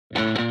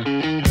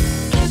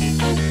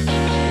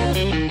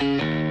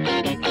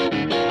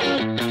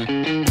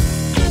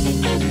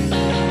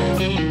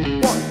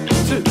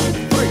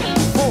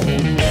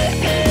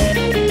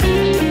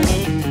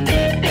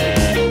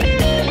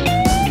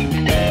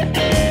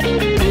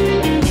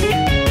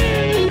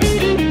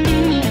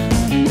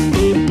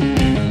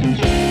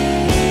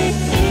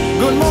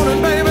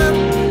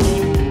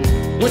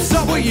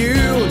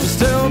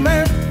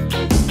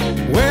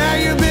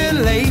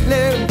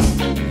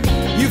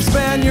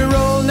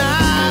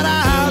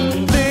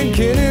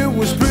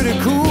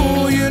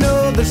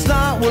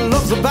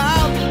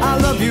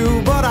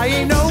you, but I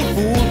ain't no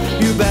fool.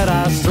 You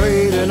better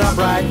straighten up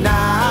right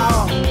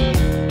now.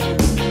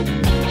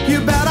 You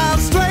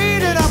better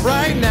straighten up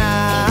right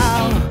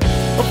now,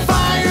 or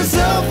find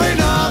yourself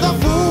another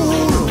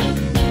fool.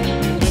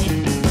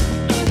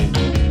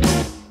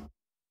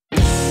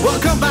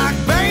 Welcome back,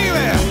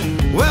 baby.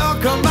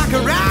 Welcome back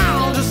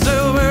around. Just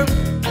tell me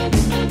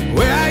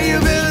where you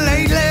been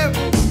lately,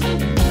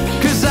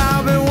 'cause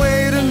I've been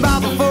waiting by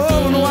the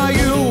phone while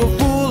you were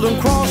fooled and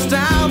crossed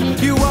down.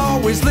 You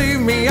always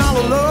leave me all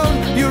alone.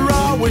 You're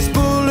always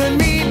pulling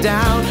me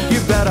down. You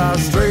better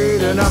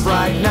straighten up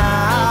right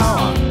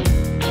now.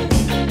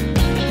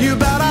 You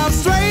better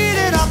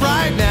straighten up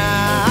right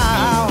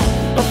now,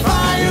 or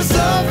find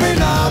yourself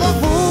another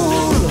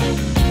fool.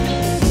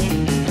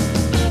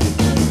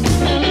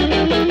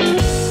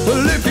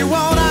 Well, if you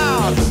want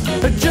out,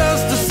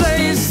 just to say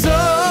so,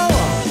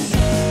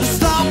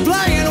 stop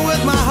playing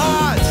with my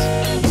heart.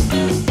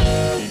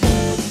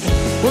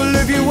 Well,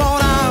 if you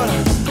want out,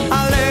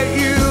 I'll let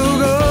you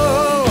go.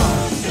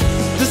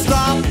 Just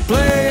stop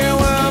playing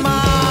with my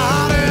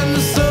heart and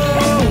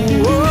soul.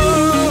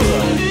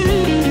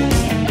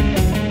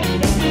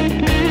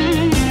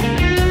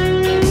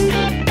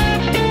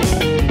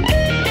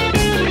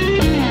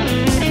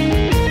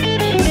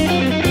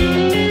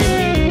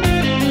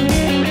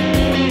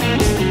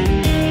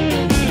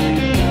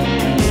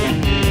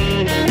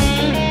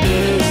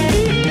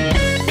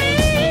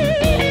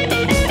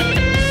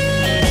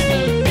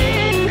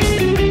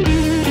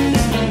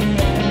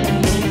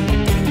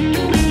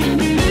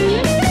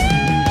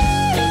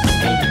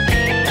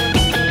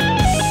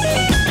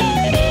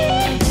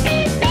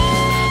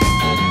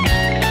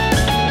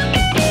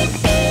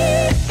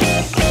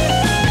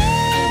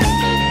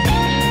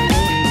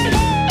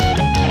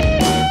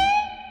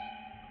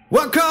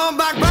 Welcome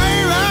back,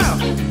 baby.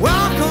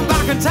 Welcome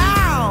back in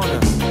town.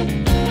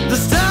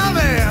 Just tell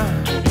me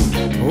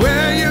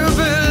where you've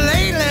been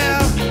lately,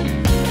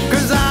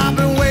 'cause I've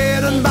been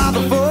waiting by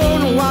the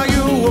phone while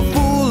you were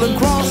fool and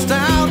crossed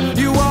down.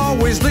 You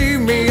always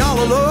leave me all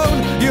alone.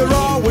 You're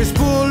always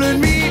pulling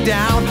me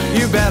down.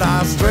 You better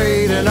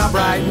straighten up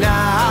right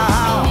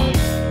now.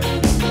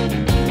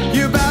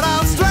 You better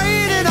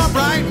straighten up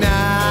right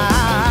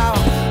now,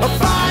 or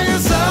find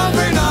yourself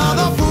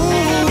another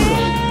fool.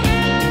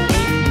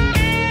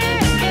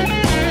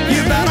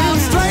 You better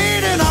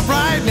straighten up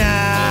right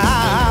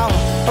now,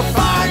 or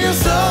find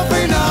yourself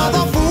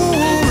another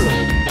fool.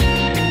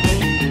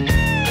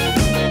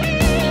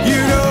 You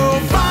go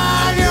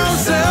find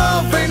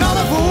yourself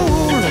another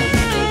fool.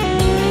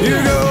 You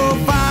go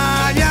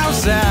find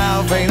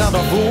yourself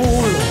another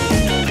fool.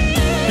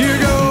 You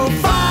go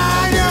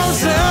find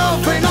yourself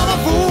another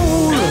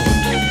fool.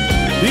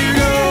 You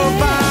go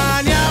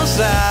find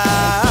yourself.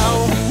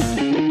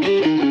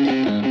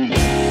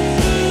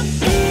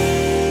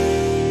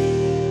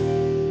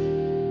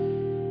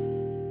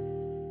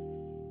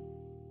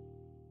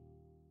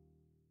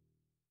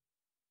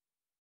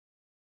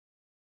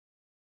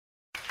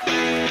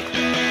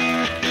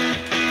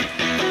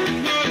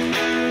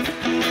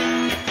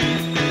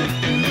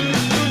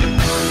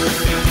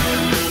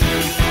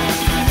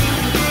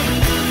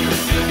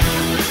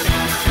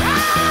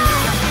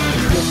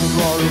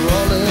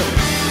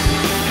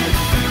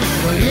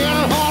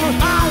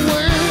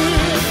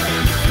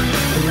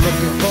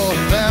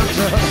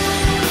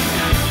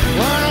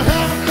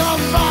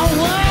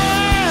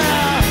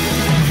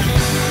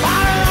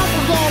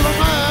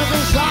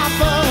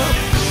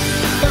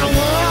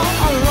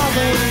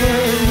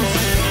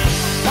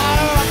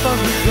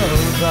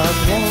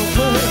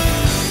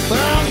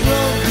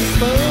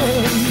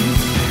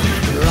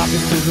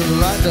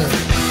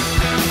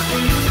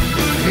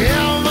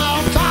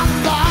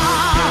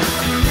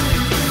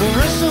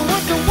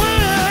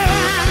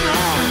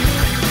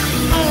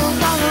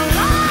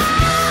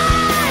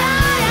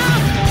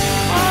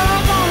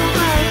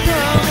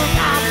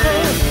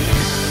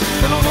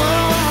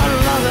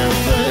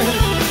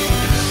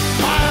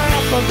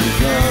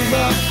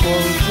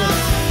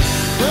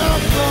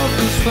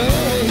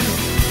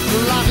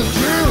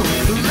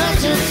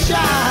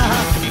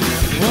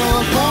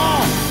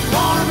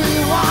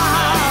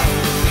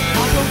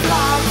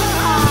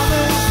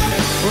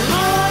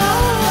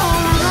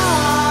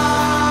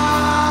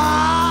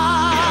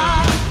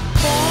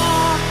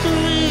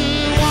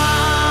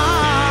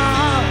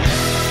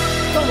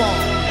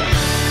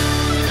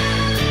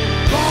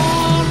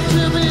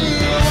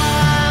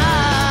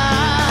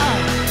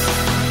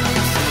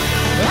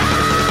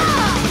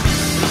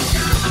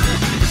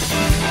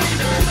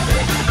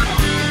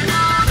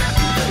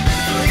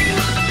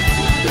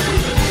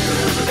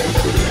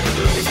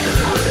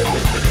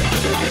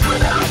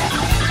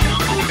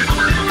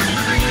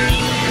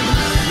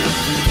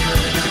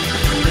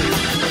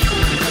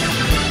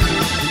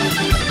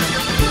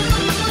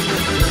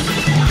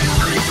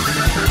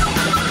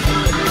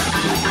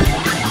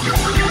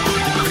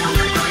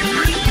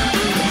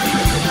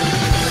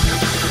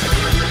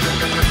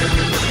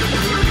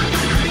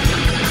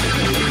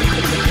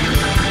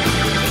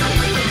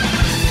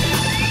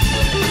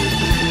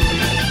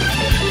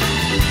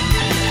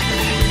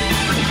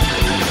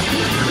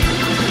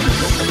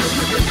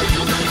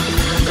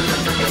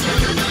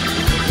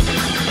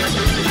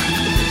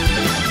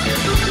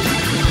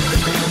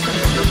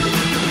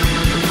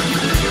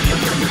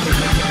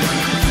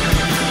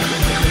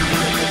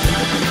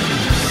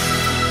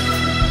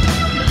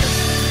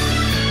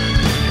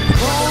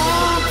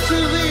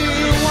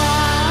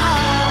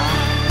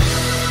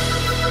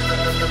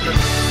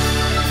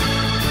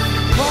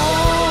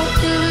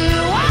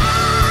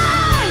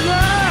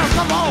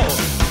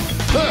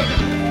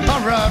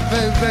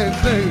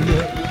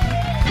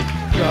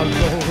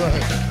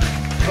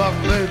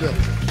 baby.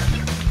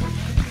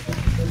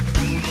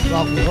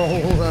 Rock and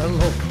roll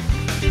and roll.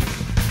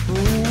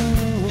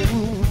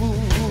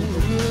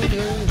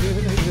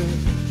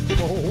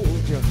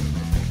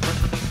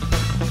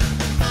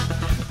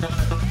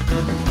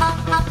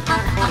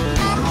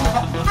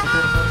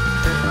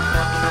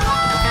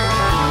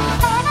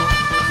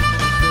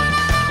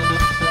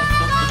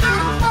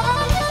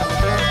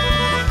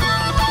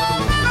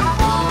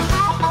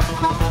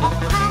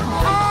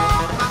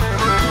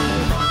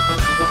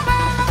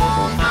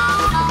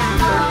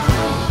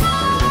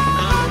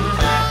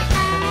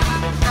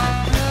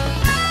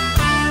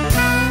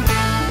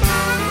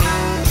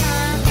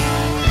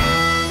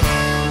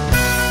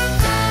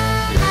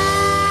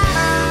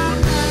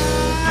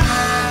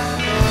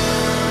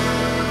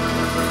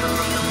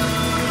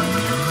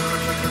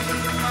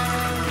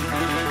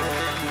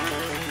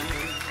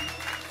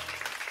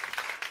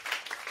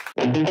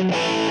 Thank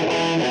you.